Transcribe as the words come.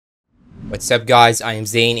What's up guys, I am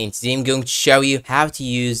Zain and today I'm going to show you how to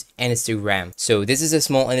use Instagram. So this is a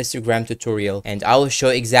small Instagram tutorial and I will show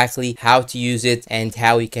exactly how to use it and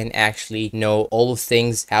how you can actually know all of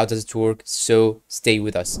things, how does it work, so stay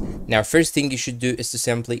with us. Now first thing you should do is to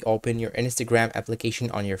simply open your Instagram application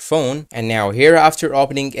on your phone, and now here after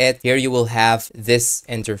opening it, here you will have this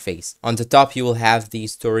interface. On the top you will have the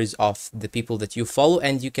stories of the people that you follow,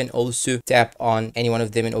 and you can also tap on any one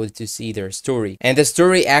of them in order to see their story. And the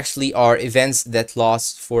story actually are events that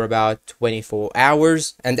last for about 24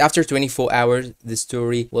 hours, and after 24 hours the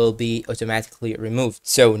story will be automatically removed.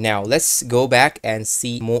 So now let's go back and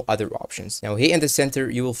see more other options. Now here in the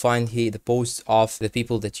center you will find here the posts of the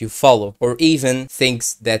people that you follow, or even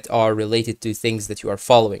things that are related to things that you are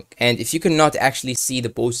following. And if you cannot actually see the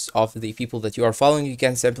posts of the people that you are following, you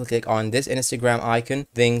can simply click on this Instagram icon,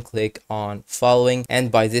 then click on following,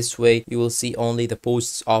 and by this way you will see only the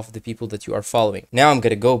posts of the people that you are following. Now I'm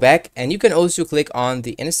gonna go back, and you can also click on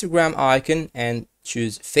the Instagram icon and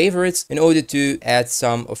choose favorites in order to add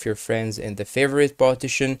some of your friends in the favorite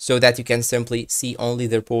partition, so that you can simply see only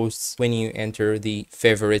their posts when you enter the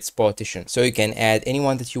favorites partition. So you can add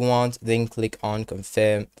anyone that you want, then click on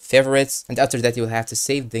confirm favorites, and after that you'll have to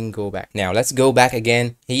save, then go back. Now let's go back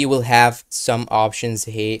again. Here you will have some options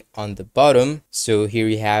here on the bottom. So here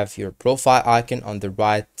you have your profile icon on the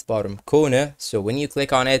right bottom corner. So when you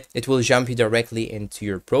click on it, it will jump you directly into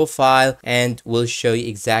your profile and will show you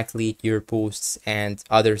exactly your posts and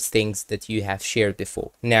other things that you have shared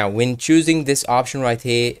before. Now when choosing this option right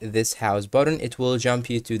here, this house button, it will jump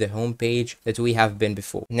you to the home page that we have been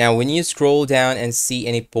before. Now when you scroll down and see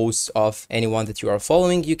any posts of anyone that you are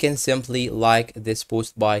following, you can simply like this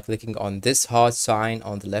post by clicking on this heart sign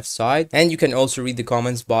on the left side, and you can also read the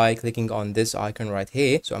comments by clicking on this icon right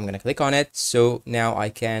here. So I'm gonna click on it. So now I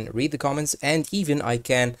can read the comments, and even I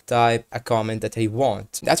can type a comment that I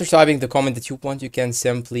want. After typing the comment that you want, you can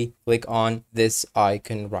simply click on this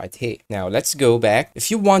icon right here. Now let's go back. If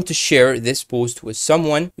you want to share this post with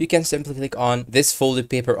someone, you can simply click on this folded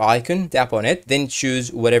paper icon, tap on it, then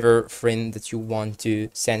choose whatever friend that you want to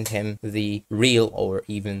send him the reel or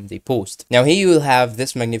even the post. Now here you will have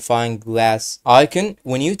this magnifying glass icon.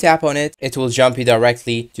 When you tap on it, it will jump you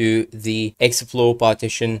directly to the explore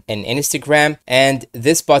partition in Instagram, and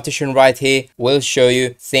this partition right here will show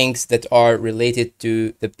you things that are related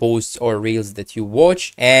to the posts or reels that you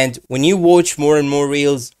watch. And when you watch more and more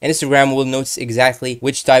reels, Instagram will notice exactly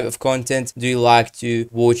which type of content do you like to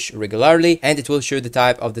watch regularly, and it will show the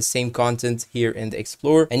type of the same content here in the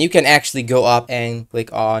Explore. And you can actually go up and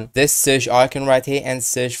click on this search icon right here and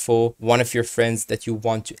search for one of your friends that you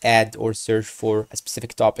want to add, or search for a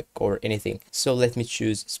specific topic or anything. So let me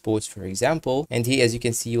choose sports for example, and here as you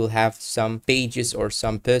can see you will have some pages or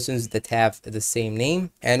some persons that have the same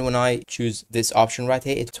name, and when I choose this option right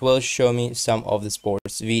here, it will show me some of the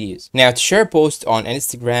sports videos. Now to share post on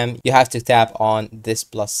Instagram, you have to tap on this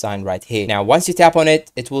plus sign right here. Now once you tap on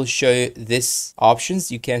it, it will show you this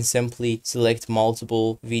options. You can simply select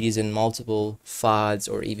multiple videos and multiple files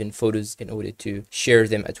or even photos in order to share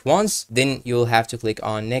them at once. Then you'll have to click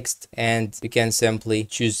on next, and you can simply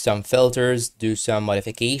choose some filters, do some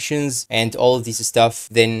modifications and all of this stuff,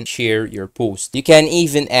 then share your post. You can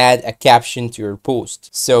even add a caption to your post.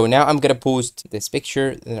 So now I'm gonna post this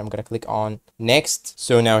picture, then I'm gonna click on next.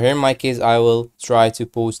 So now here in my case I will try to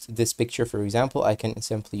post this picture. For example, I can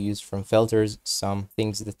simply use from filters some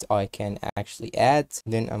things that I can actually add.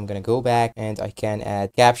 Then I'm gonna go back and I can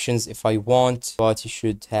add captions if I want, but you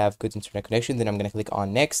should have good internet connection. Then I'm gonna click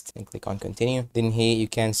on next and click on continue. Then here you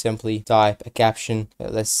can simply type a caption,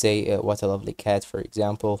 let's say what a lovely cat for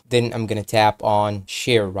example. Then I'm gonna tap on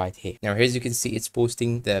share right here. Now here as you can see it's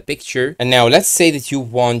posting the picture. And now let's say that you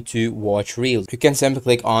want to watch reels. You can simply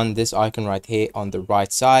click on this icon right here on the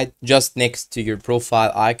right side, just next to your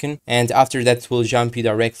profile icon, and after that it will jump you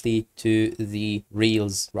directly to the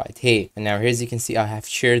reels right here. And now here as you can see I have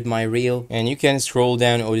shared my reel, and you can scroll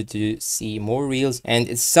down in order to see more reels, and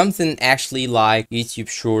it's something actually like YouTube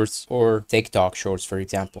shorts or TikTok shorts for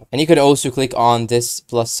example. And you can also click on this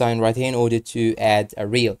plus sign right here in order to add a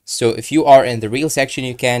reel. So if you are in the reel section,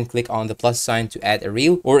 you can click on the plus sign to add a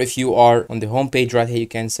reel, or if you are on the home page right here, you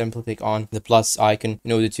can simply click on the plus icon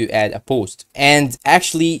in order to add a post. And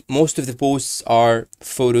actually most of the posts are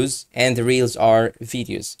photos and the reels are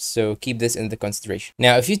videos, so keep this in the consideration.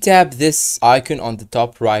 Now if you tap this icon on the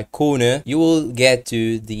top right corner, you will get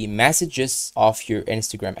to the messages of your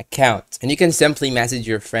Instagram account, and you can simply message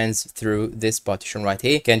your friends through this partition right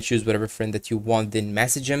here. You can choose whatever friend that you want, then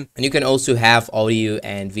message them, and you can also have audio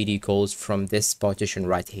and video calls from this partition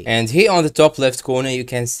right here. And here on the top left corner, you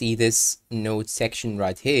can see this note section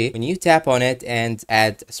right here. When you tap on it and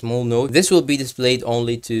add a small note, this will be displayed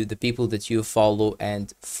only to the people that you follow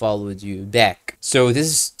and followed you back. So this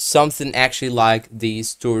is something actually like the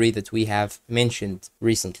story that we have mentioned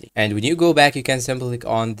recently. And when you go back, you can simply click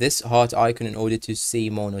on this heart icon in order to see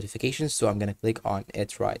more notifications. So I'm going to click on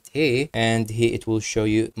it right here, and here it will show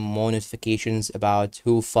you more notifications about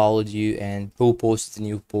who followed you and who posted a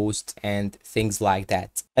new post and things like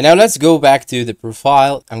that. And now let's go back to the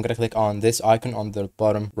profile. I'm going to click on this icon on the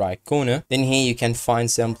bottom right corner. Then here you can find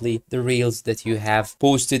simply the reels that you have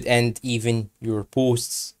posted and even your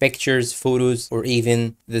posts, pictures, photos, or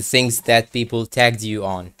even the things that people tagged you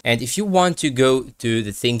on. And if you want to go to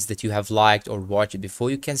the things that you have liked or watched before,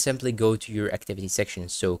 you can simply go to your activity section.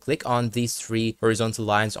 So click on these three horizontal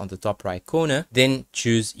lines on the top right corner, then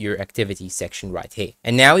choose your activity section right here.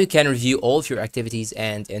 And now you can review all of your activities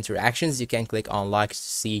and interactions. You can click on likes to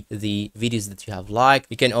see the videos that you have liked.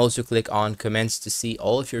 You can also click on comments to see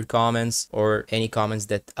all of your comments or any comments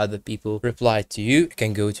that other people replied to you. You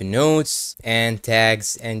can go to notes and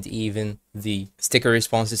tags and even the sticker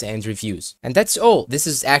responses and reviews. And that's all. This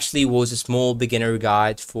is actually was a small beginner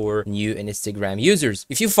guide for new Instagram users.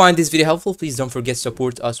 If you find this video helpful, please don't forget to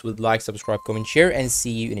support us with like, subscribe, comment, share, and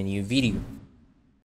see you in a new video.